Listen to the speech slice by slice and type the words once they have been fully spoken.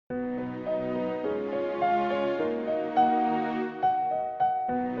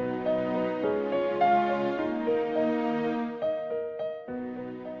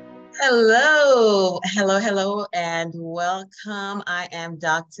Hello, and welcome. I am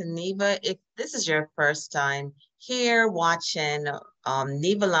Dr. Neva. If this is your first time here watching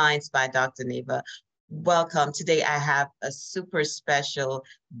Neva Lines by Dr. Neva, welcome. Today I have a super special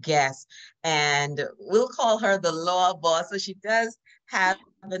guest, and we'll call her the law boss. So she does have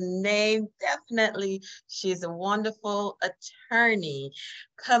a name, definitely. She's a wonderful attorney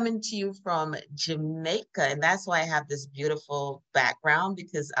coming to you from Jamaica. And that's why I have this beautiful background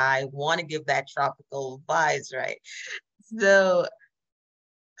because I want to give that tropical vibes, right? So,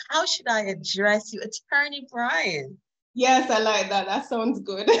 how should I address you? Attorney Brian. Yes, I like that. That sounds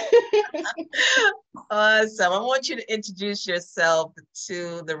good. Awesome. I want you to introduce yourself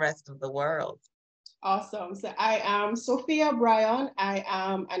to the rest of the world. Awesome. So I am Sophia Bryan. I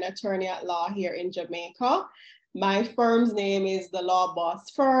am an attorney at law here in Jamaica. My firm's name is the Law Boss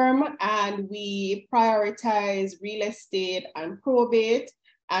Firm, and we prioritize real estate and probate.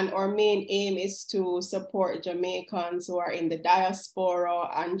 And our main aim is to support Jamaicans who are in the diaspora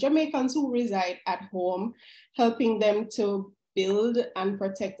and Jamaicans who reside at home, helping them to build and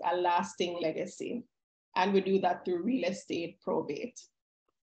protect a lasting legacy. And we do that through real estate probate.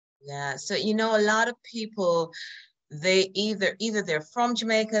 Yeah, so a lot of people, they either they're from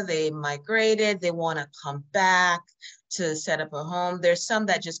Jamaica, they migrated, they want to come back to set up a home. There's some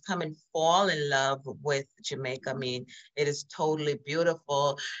that just come and fall in love with Jamaica. I mean, it is totally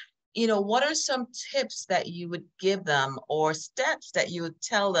beautiful. What are some tips that you would give them or steps that you would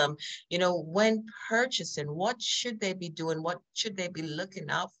tell them, when purchasing? What should they be doing? What should they be looking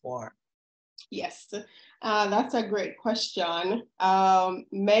out for? Yes, that's a great question.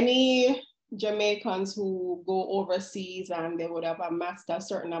 Many Jamaicans who go overseas and they would have amassed a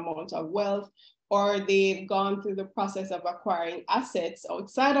certain amount of wealth, or they've gone through the process of acquiring assets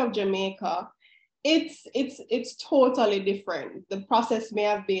outside of Jamaica, it's totally different. The process may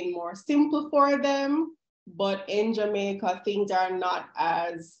have been more simple for them, but in Jamaica, things are not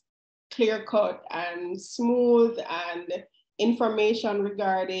as clear cut and smooth, and information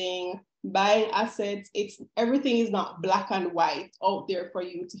regarding buying assets, everything is not black and white out there for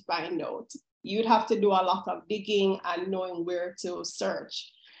you to find out. You'd have to do a lot of digging and knowing where to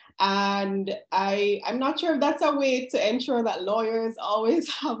search. And I'm not sure if that's a way to ensure that lawyers always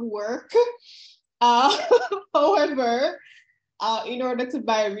have work. Uh, However, in order to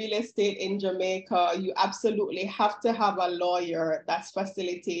buy real estate in Jamaica, you absolutely have to have a lawyer that's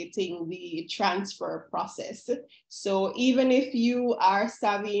facilitating the transfer process. So even if you are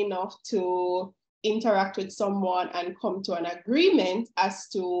savvy enough to interact with someone and come to an agreement as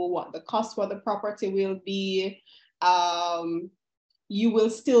to what the cost for the property will be, you will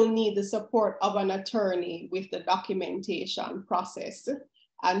still need the support of an attorney with the documentation process.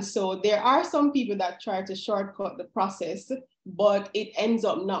 And so there are some people that try to shortcut the process, but it ends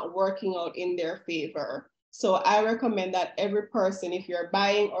up not working out in their favor. So I recommend that every person, if you're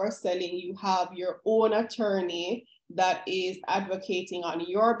buying or selling, you have your own attorney that is advocating on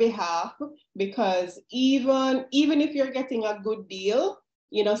your behalf, because even if you're getting a good deal,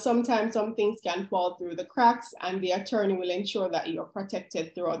 sometimes some things can fall through the cracks, and the attorney will ensure that you're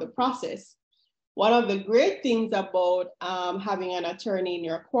protected throughout the process. One of the great things about having an attorney in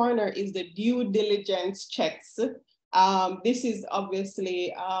your corner is the due diligence checks. This is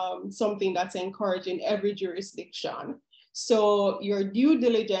obviously something that's encouraged in every jurisdiction. So your due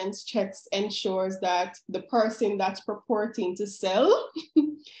diligence checks ensures that the person that's purporting to sell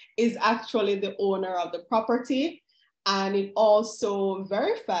is actually the owner of the property. And it also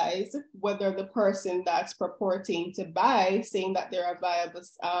verifies whether the person that's purporting to buy, saying that they're a viable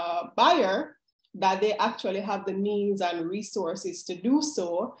buyer, that they actually have the means and resources to do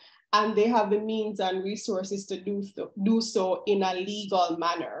so, and they have the means and resources to do so in a legal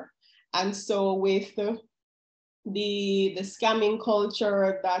manner. And so with the scamming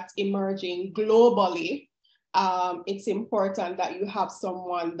culture that's emerging globally, it's important that you have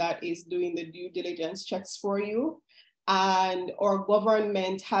someone that is doing the due diligence checks for you. And our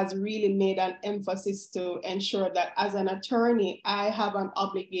government has really made an emphasis to ensure that as an attorney, I have an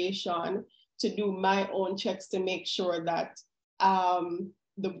obligation to do my own checks to make sure that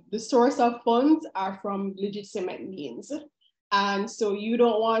the source of funds are from legitimate means. And so you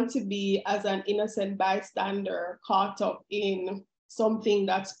don't want to be, as an innocent bystander, caught up in something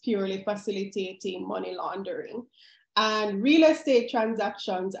that's purely facilitating money laundering. And real estate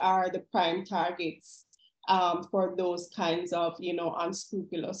transactions are the prime targets for those kinds of,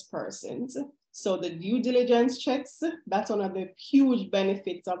 unscrupulous persons. So the due diligence checks, that's one of the huge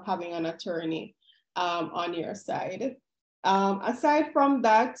benefits of having an attorney on your side. Aside from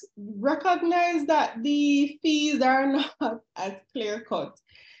that, recognize that the fees are not as clear cut.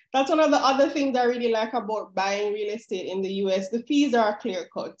 That's one of the other things I really like about buying real estate in the US. The fees are clear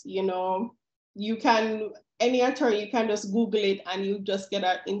cut. You know, you can, any attorney, you can just Google it and you just get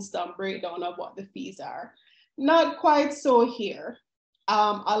an instant breakdown of what the fees are. Not quite so here.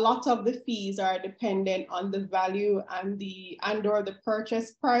 A lot of the fees are dependent on the value and or the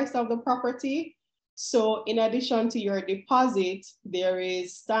purchase price of the property. So in addition to your deposit, there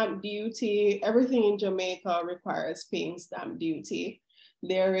is stamp duty. Everything in Jamaica requires paying stamp duty.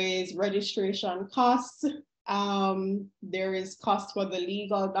 There is registration costs. There is cost for the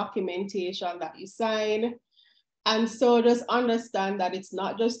legal documentation that you sign. And so just understand that it's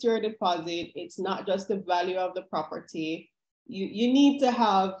not just your deposit, it's not just the value of the property. You need to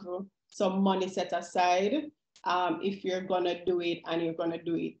have some money set aside if you're gonna do it, and you're gonna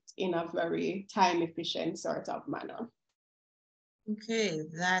do it in a very time efficient sort of manner. Okay,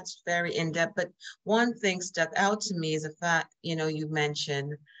 that's very in-depth. But one thing stuck out to me is the fact, you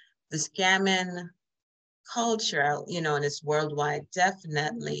mentioned the scamming culture, and it's worldwide,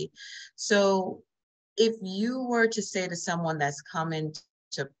 definitely. So if you were to say to someone that's coming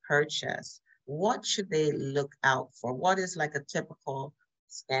to purchase, what should they look out for? What is like a typical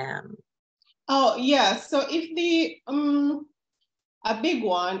scam? Oh, yeah. So if a big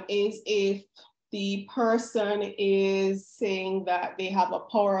one is if the person is saying that they have a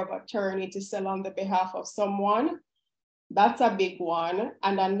power of attorney to sell on the behalf of someone. That's a big one.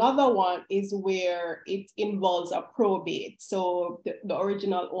 And another one is where it involves a probate. So the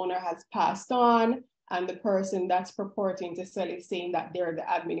original owner has passed on, and the person that's purporting to sell is saying that they're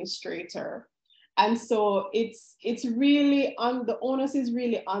the administrator. And so it's really on, the onus is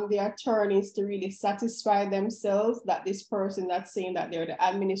really on the attorneys to really satisfy themselves that this person that's saying that they're the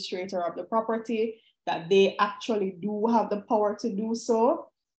administrator of the property, that they actually do have the power to do so.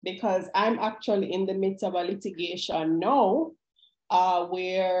 Because I'm actually in the midst of a litigation now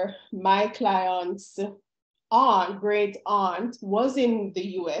where my client's great aunt was in the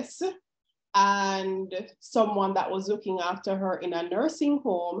US, and someone that was looking after her in a nursing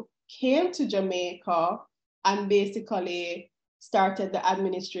home came to Jamaica and basically started the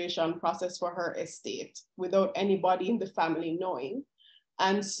administration process for her estate without anybody in the family knowing.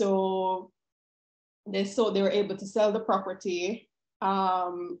 And so they were able to sell the property.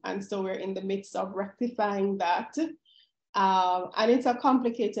 And so we're in the midst of rectifying that. And it's a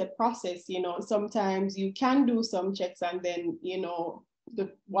complicated process, sometimes you can do some checks and then,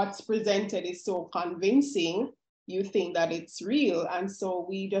 what's presented is so convincing, you think that it's real. And so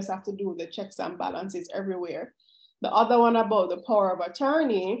we just have to do the checks and balances everywhere. The other one about the power of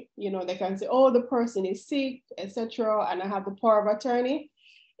attorney, they can say, oh, the person is sick, etc., and I have the power of attorney.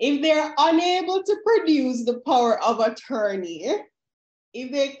 If they're unable to produce the power of attorney,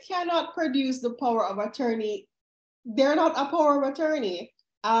 if they cannot produce the power of attorney, they're not a power of attorney.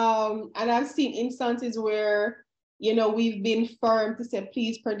 And I've seen instances where, we've been firm to say,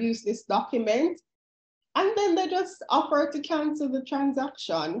 please produce this document. And then they just offer to cancel the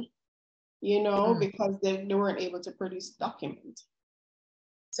transaction, because they weren't able to produce the document.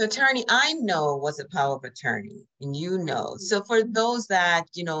 So attorney, I know what's a power of attorney, and So for those that,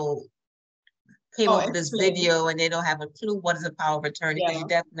 came over this video and they don't have a clue what is a power of attorney, because you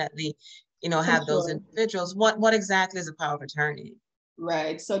definitely, have those individuals. What exactly is a power of attorney?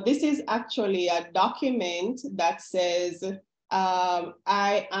 Right. So this is actually a document that says,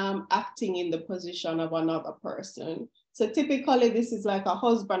 I am acting in the position of another person. So typically this is like a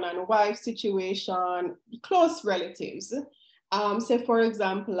husband and wife situation, close relatives. So for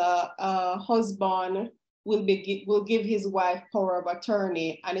example, a husband will give his wife power of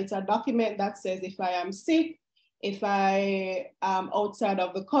attorney, and it's a document that says if I am sick, if I am outside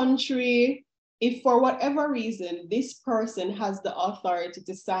of the country, if for whatever reason this person has the authority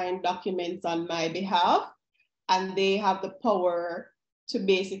to sign documents on my behalf, and they have the power to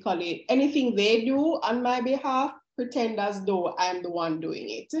basically anything they do on my behalf, pretend as though I'm the one doing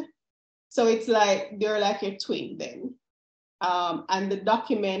it. So it's like they're like a twin then. And the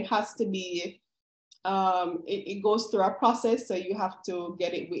document has to be, it goes through a process. So you have to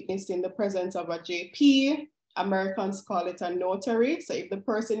get it witnessed in the presence of a JP. Americans call it a notary. So if the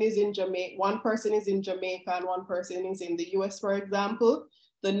person is in Jamaica, one person is in Jamaica and one person is in the US, for example,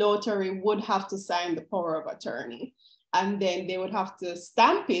 the notary would have to sign the power of attorney. And then they would have to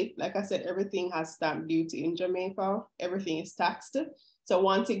stamp it. Like I said, everything has stamp duty in Jamaica. Everything is taxed. So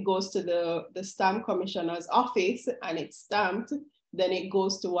once it goes to the stamp commissioner's office and it's stamped, then it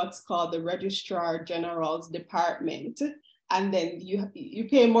goes to what's called the Registrar General's department. And then you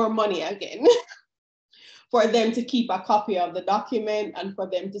pay more money again for them to keep a copy of the document and for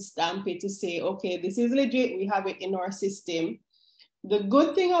them to stamp it to say, okay, this is legit, we have it in our system. The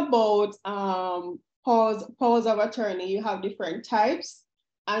good thing about powers of attorney, you have different types.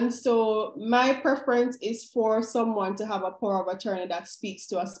 And so my preference is for someone to have a power of attorney that speaks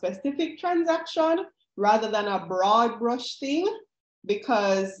to a specific transaction rather than a broad brush thing,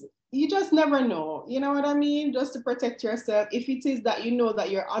 because you just never know. You know what I mean? Just to protect yourself. If it is that you know that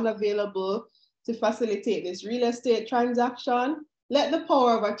you're unavailable to facilitate this real estate transaction, let the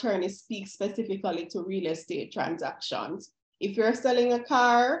power of attorney speak specifically to real estate transactions. If you're selling a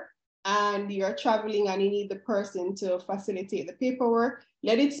car and you're traveling and you need the person to facilitate the paperwork,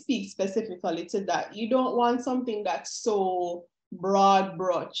 let it speak specifically to that. You don't want something that's so broad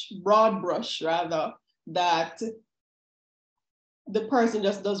brush rather, that the person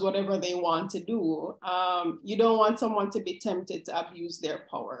just does whatever they want to do. You don't want someone to be tempted to abuse their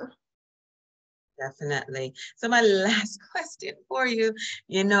power. Definitely. So my last question for you,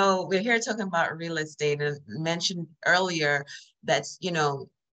 you know, we're here talking about real estate and mentioned earlier that, you know,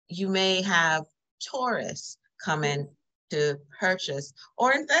 you may have tourists coming to purchase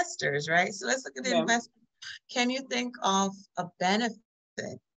or investors, right? So let's look at the Yeah. investment. Can you think of a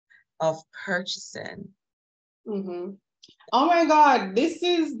benefit of purchasing? Mm-hmm. Oh my God, this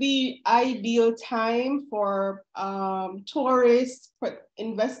is the ideal time for tourists, for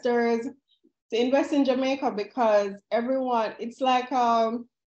investors to invest in Jamaica, because everyone, it's like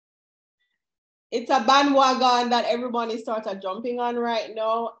it's a bandwagon that everyone is sort of jumping on right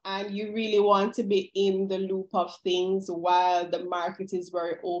now, and you really want to be in the loop of things while the market is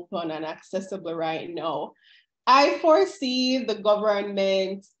very open and accessible right now. I foresee the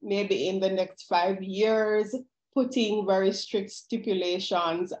government maybe in the next 5 years putting very strict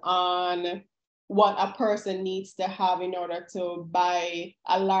stipulations on what a person needs to have in order to buy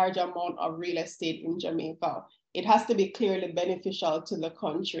a large amount of real estate in Jamaica. It has to be clearly beneficial to the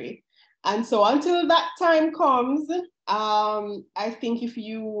country. And so until that time comes, I think if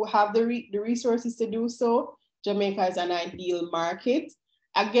you have the resources to do so, Jamaica is an ideal market.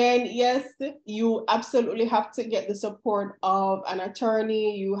 Again, yes, you absolutely have to get the support of an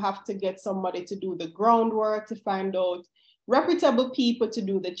attorney. You have to get somebody to do the groundwork, to find out reputable people to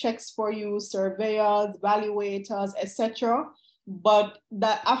do the checks for you, surveyors, valuators, etc. But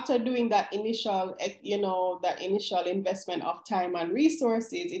that after doing that initial, that initial investment of time and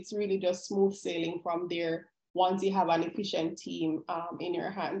resources, it's really just smooth sailing from there once you have an efficient team in your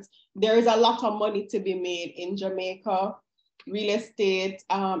hands. There is a lot of money to be made in Jamaica. Real estate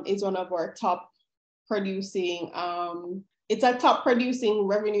is one of our top producing, it's a top producing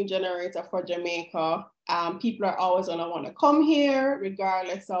revenue generator for Jamaica. People are always gonna wanna come here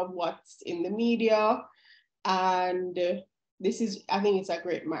regardless of what's in the media. And I think it's a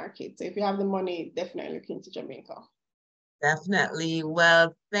great market. So if you have the money, definitely look into Jamaica. Definitely.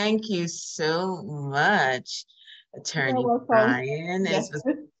 Well, thank you so much, You're Attorney welcome. Brian. Yes. It's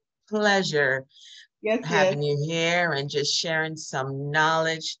a pleasure Yes, yes. having you here and just sharing some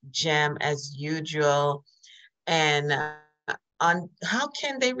knowledge gem as usual. And on how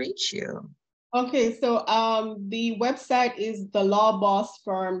can they reach you? Okay, so the website is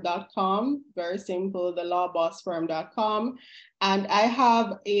thelawbossfirm.com. Very simple, thelawbossfirm.com. And I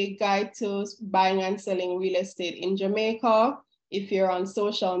have a guide to buying and selling real estate in Jamaica. If you're on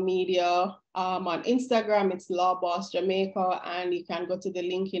social media, on Instagram, it's Law Boss Jamaica, and you can go to the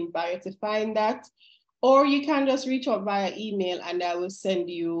link in bio to find that. Or you can just reach out via email and I will send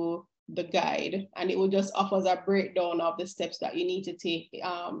you the guide, and it will just offers a breakdown of the steps that you need to take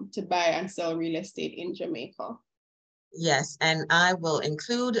to buy and sell real estate in Jamaica. Yes, and I will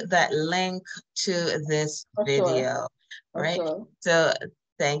include that link to this For sure, video, for right? sure. So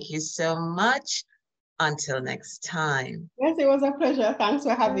thank you so much. Until next time. Yes, it was a pleasure. Thanks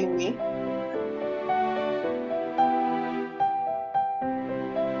for having me.